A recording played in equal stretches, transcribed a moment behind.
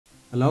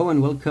Hello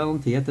and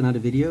welcome to yet another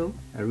video.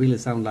 I really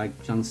sound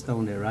like John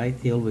Stone there, right?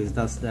 He always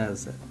does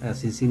that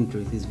as his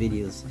intro to his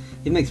videos.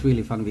 He makes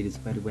really fun videos,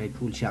 by the way,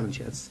 cool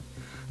challenges.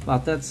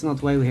 But that's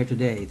not why we're here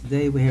today.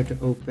 Today we're here to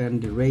open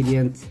the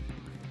Radiant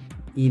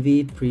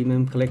Eevee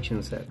Premium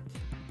Collection set.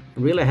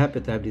 I'm really happy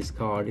to have this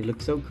card, it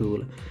looks so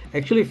cool. I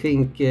actually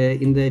think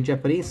in the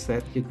Japanese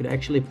set you could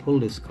actually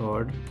pull this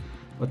card,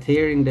 but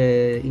here in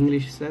the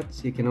English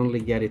sets you can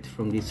only get it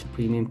from this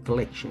Premium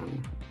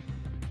Collection.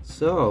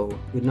 So,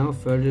 with no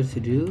further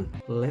ado,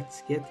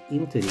 let's get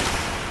into this.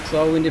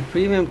 So in the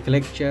Premium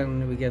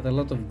Collection we get a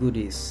lot of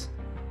goodies.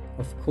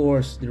 Of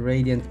course the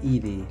Radiant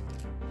Eevee.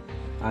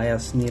 I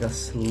just need a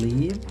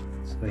sleeve.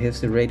 So here's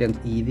the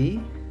Radiant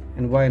Eevee.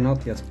 And why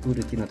not just put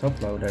it in a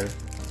top loader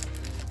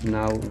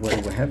now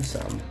when we have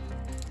some.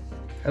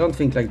 I don't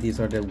think like these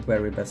are the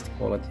very best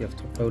quality of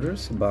top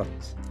loaders, but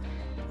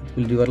it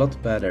will do a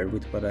lot better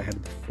with what I had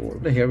before.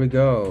 But here we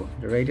go,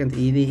 the Radiant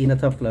Eevee in a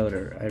top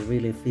loader. I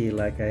really feel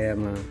like I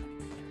am a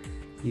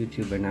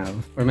YouTuber now,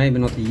 or maybe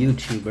not a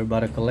YouTuber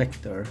but a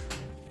collector.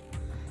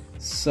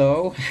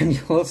 So, and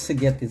you also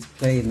get this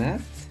play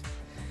mat.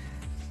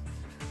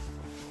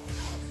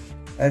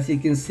 As you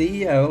can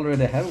see, I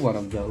already have one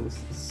of those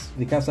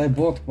because I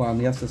bought one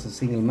just as a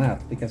single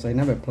mat because I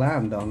never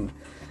planned on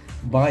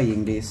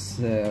buying this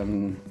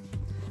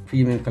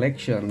Premium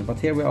Collection, but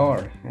here we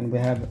are and we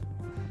have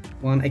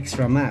one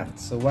extra mat,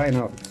 so why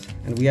not?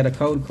 And we had a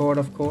code card,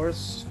 of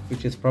course,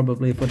 which is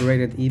probably for the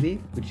Radiant Eevee,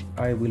 which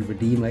I will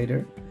redeem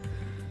later.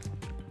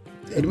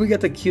 And we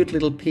got a cute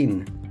little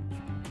pin.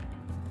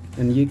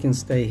 And you can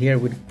stay here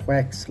with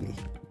Quaxley.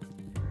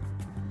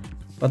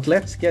 But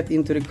let's get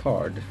into the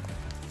card.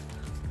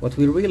 What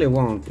we really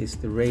want is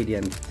the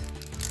Radiant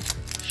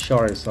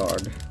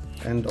Charizard.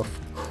 And of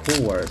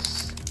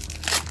course,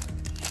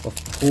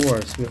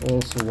 we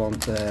also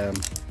want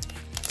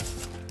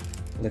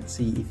let's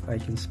see if I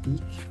can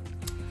speak.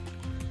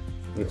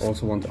 We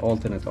also want the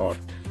alternate art.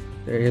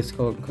 There is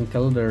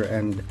Conkeldurr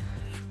and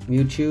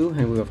Mewtwo,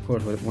 and we of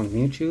course want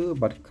Mewtwo,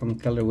 but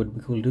Conkeldurr would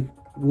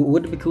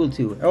be cool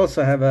too. I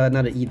also have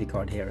another Eevee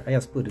card here. I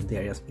just put it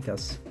there just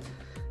because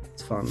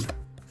it's fun.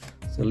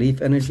 So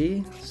Leaf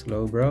Energy,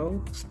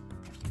 Slowbro,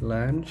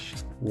 Blanche,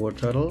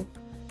 Wartortle,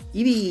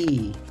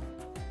 Eevee,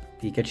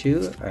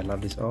 Pikachu. I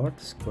love this art.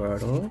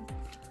 Squirtle,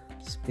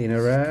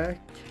 Spinarak,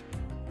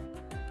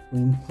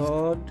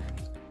 Wimpod,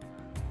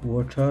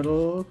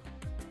 Wartortle,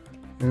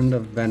 and a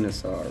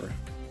Venusaur.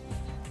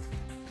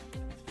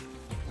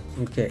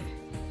 Okay,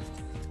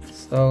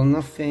 so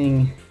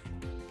nothing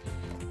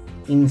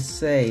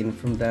insane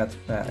from that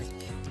pack,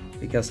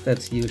 because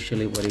that's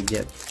usually what you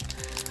get.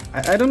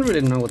 I don't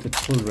really know what the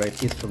pull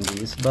rate is from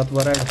these, but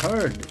what I've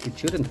heard, it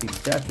shouldn't be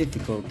that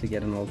difficult to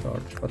get an alt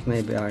art, but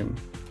maybe I'm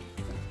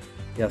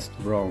just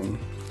wrong.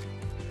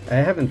 I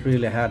haven't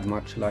really had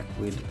much luck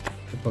with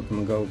the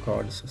Pokemon Go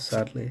cards,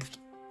 sadly.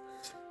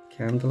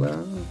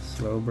 Candela,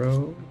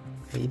 Slowbro,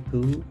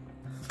 Apu,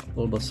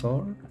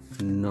 Bulbasaur,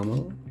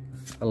 Numel,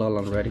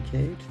 Alolan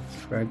Raticate,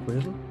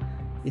 Tranquil.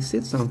 Is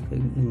it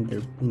something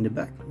in the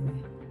back?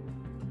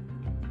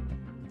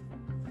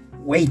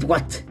 Wait,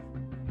 what?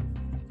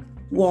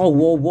 Whoa,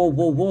 whoa, whoa,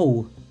 whoa,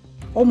 whoa!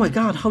 Oh my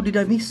god, how did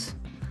I miss?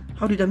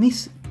 How did I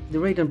miss the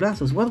Radiant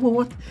Blasters?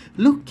 What?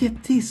 Look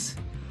at this!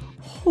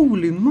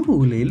 Holy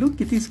moly, look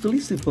at this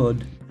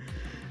Golisopod!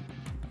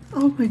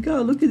 Oh my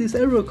god, look at this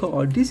arrow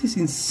card! This is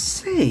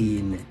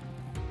insane!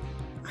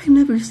 I've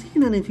never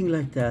seen anything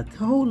like that. The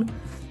whole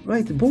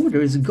right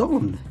border is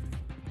gone.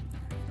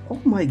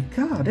 Oh my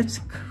god, that's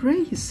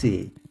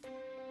crazy!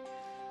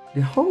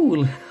 The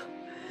whole...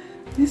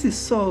 This is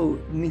so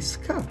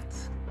MISCUT.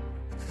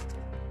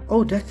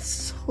 Oh,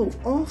 that's so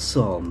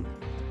awesome!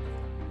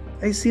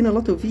 I've seen a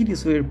lot of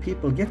videos where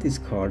people get these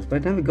cards, but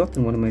I've never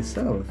gotten one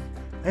myself.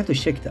 I have to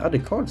check the other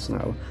cards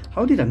now.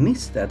 How did I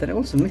miss that? And I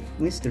also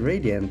missed the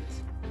Radiant.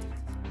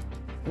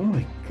 Oh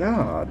my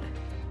god!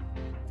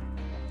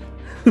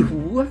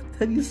 What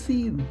have you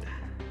seen?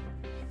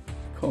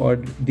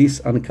 Card this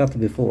uncut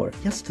before?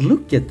 Just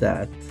look at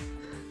that!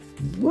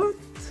 What?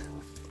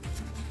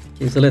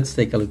 Okay, so let's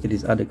take a look at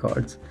these other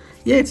cards.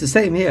 Yeah, it's the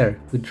same here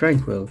with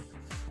Tranquil.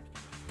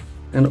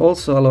 And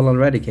also Alolan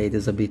Raticate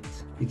is a bit,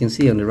 you can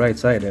see on the right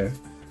side there.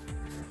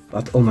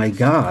 But oh my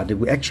god,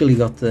 we actually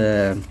got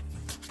the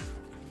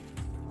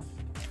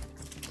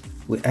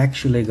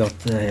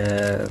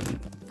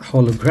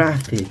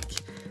holographic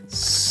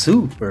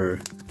super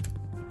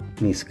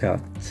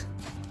MISCUT.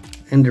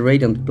 And the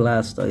Radiant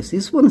Blastoise,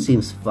 this one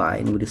seems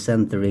fine with the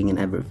centering and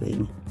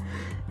everything.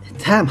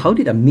 Damn, how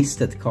did I miss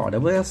that card? I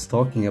was just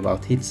talking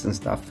about hits and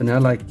stuff, and I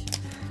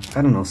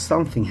don't know,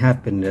 something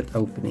happened in that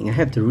opening. I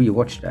have to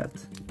rewatch that.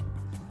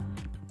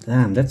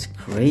 Damn, that's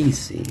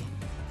crazy.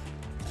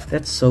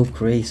 That's so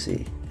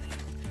crazy.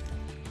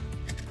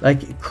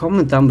 Like,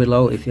 comment down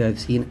below if you have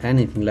seen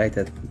anything like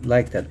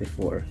that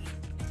before.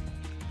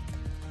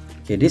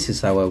 Okay, this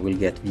is how I will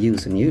get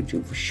views on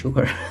YouTube for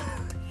sure.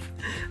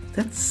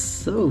 That's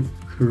so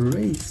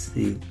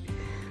crazy.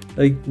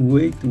 Like,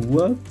 wait,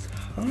 what?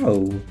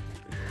 How?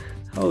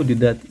 How did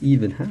that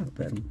even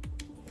happen?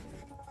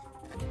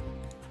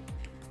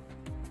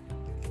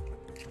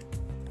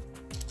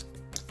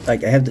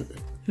 Like I have to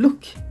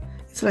look.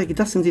 It's like it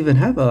doesn't even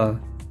have a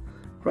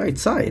right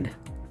side.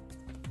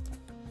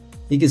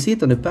 You can see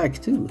it on the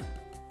back too.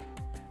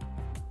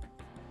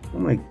 Oh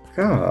my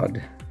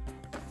god.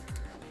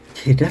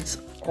 Okay, that's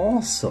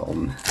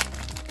awesome.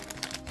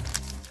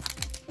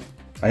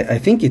 I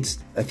think it's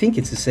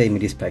the same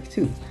in this pack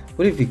too.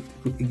 What if we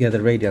get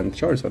a Radiant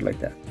Charizard like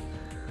that?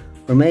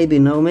 Or maybe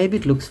no, maybe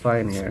it looks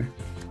fine here.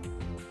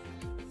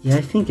 Yeah,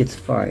 I think it's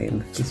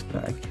fine, this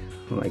pack.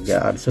 Oh my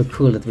god, so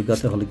cool that we got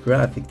the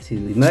holographic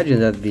too. Imagine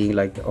that being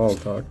like the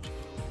alt art.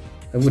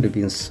 That would have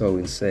been so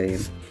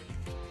insane.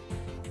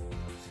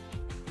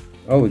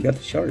 Oh, we got the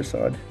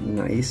Charizard.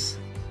 Nice.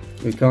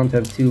 We can't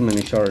have too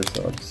many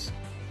Charizards.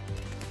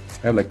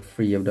 I have like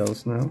 3 of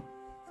those now.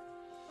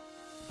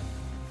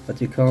 But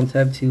you can't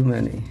have too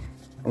many.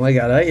 Oh my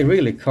god, I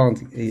really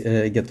can't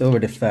get over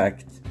the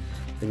fact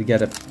that we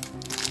get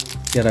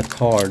a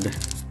card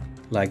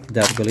like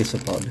that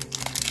Golisopod.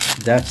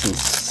 That's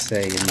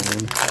insane,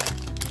 man.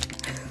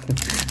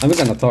 I'm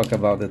gonna talk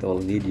about it all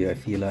video, I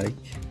feel like.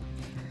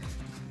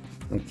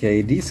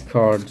 Okay, these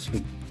cards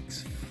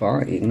looks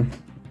fine.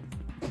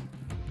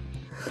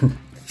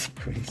 That's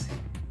crazy.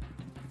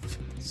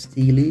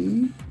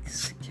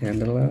 Steelix,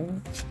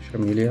 Candela,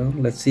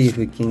 Charmeleon. Let's see if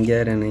we can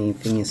get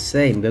anything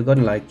insane. We're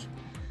gonna like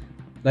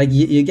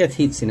you get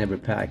hits in every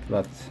pack,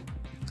 but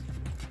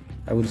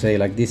I would say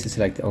like this is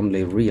like the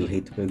only real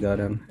hit we got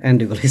on.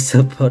 And the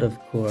Golisopod, of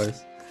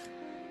course.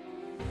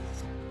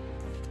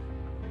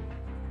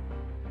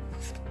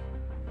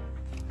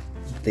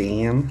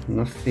 Damn,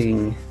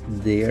 nothing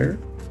there.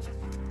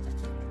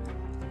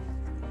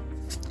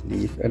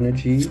 Leaf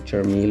Energy,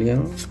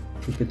 Charmeleon,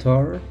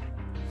 Pupitar,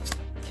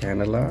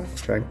 Candela,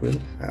 Tranquil.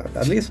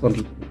 At least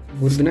one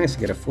would be nice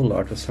to get a full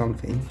art or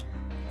something.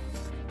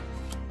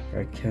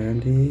 Rare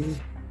Candy,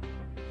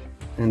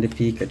 and the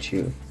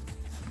Pikachu.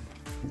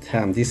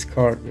 Damn, this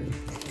card,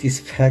 these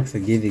packs are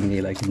giving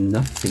me like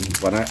nothing,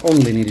 but I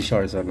only need a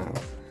Charizard now.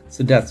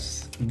 So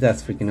that's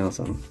freaking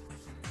awesome.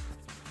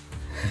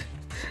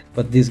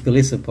 But this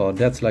Golisopod,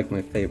 that's like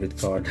my favorite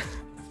card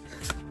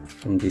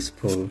from this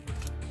pull.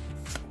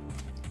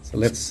 So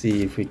let's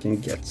see if we can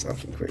get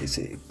something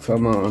crazy.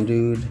 Come on,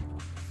 dude.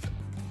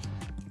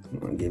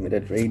 Come on, give me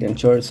that Radiant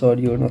Charizard.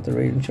 You're not the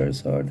Radiant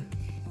Charizard.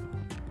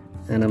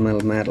 Animal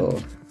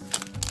Metal.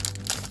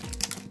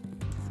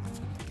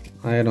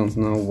 I don't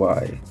know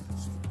why.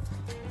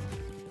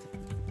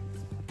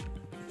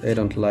 They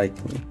don't like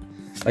me.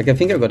 Like, I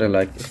think I got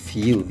like a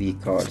few V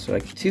cards,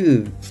 like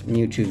 2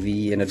 Mewtwo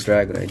V and a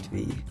Dragonite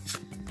V.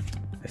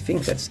 I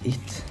think that's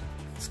it.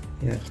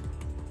 Yeah.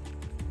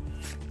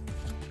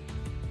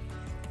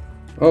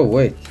 Oh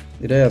wait,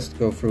 did I just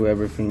go through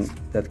everything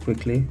that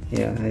quickly?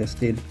 Yeah, I just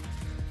did.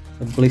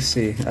 A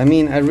Blissey. I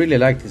mean, I really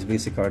like this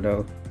Blissey card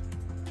though.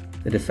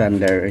 The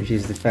Defender, and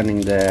she's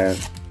defending the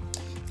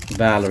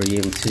Valor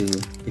Gym too,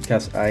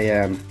 because I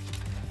am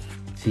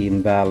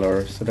Team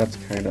Valor, so that's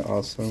kind of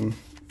awesome.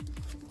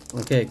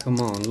 Okay, come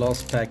on,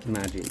 last pack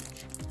magic.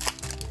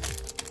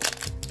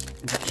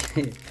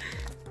 Okay.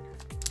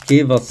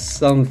 Give us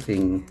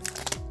something.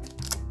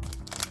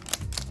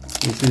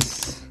 This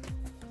is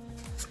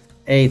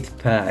 8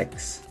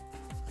 packs.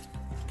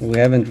 We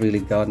haven't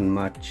really gotten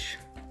much,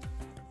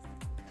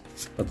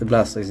 but the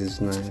Blastoise is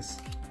nice.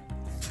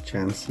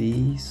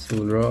 Chansey,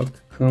 Solrock,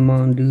 come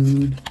on,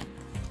 dude.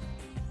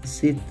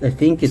 I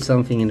think it's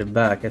something in the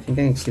back. I think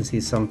I can see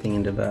something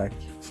in the back.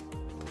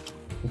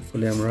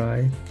 Hopefully I'm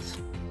right.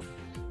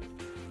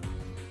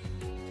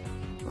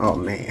 Oh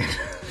man.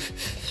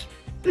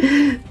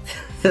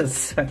 That's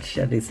such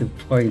a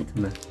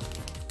disappointment.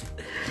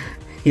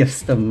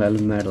 Just a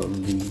Melmetal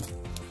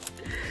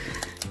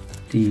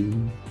D.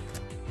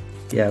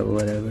 Yeah,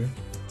 whatever.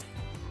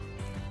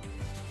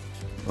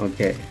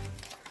 Okay.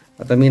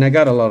 But I mean, I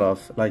got a lot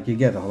of, like, you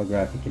get a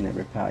holographic in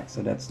every pack,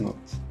 so that's not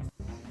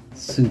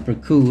super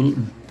cool,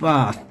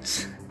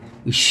 but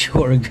we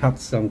sure got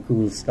some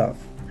cool stuff.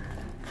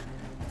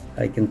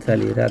 I can tell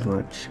you that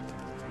much.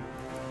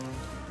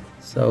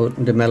 So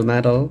the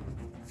Melmetal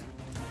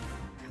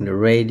and the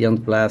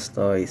Radiant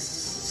Blastoise,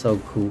 so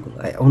cool.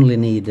 I only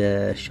need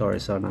a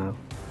Charizard now,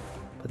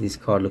 but this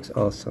card looks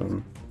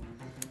awesome.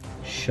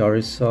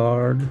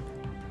 Charizard.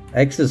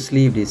 I actually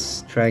sleeved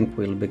this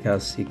Tranquil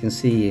because you can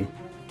see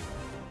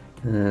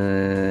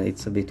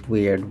it's a bit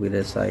weird with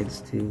the sides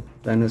too.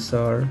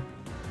 Venusaur,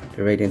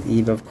 the Radiant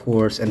Eevee of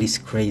course, and this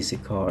crazy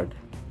card.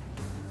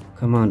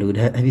 Come on, dude,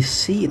 have you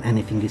seen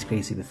anything this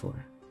crazy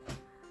before?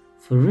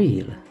 For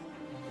real?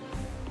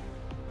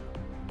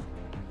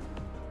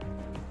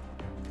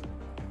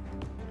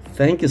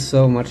 Thank you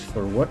so much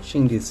for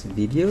watching this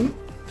video.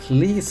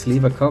 Please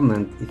leave a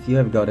comment if you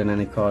have gotten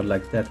any card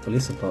like that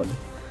Golisopod.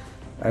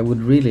 I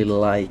would really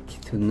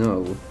like to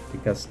know,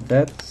 because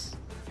that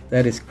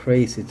is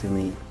crazy to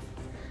me.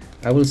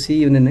 I will see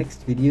you in the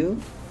next video.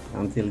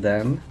 Until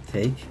then,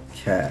 take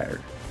care.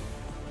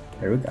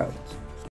 Eric out.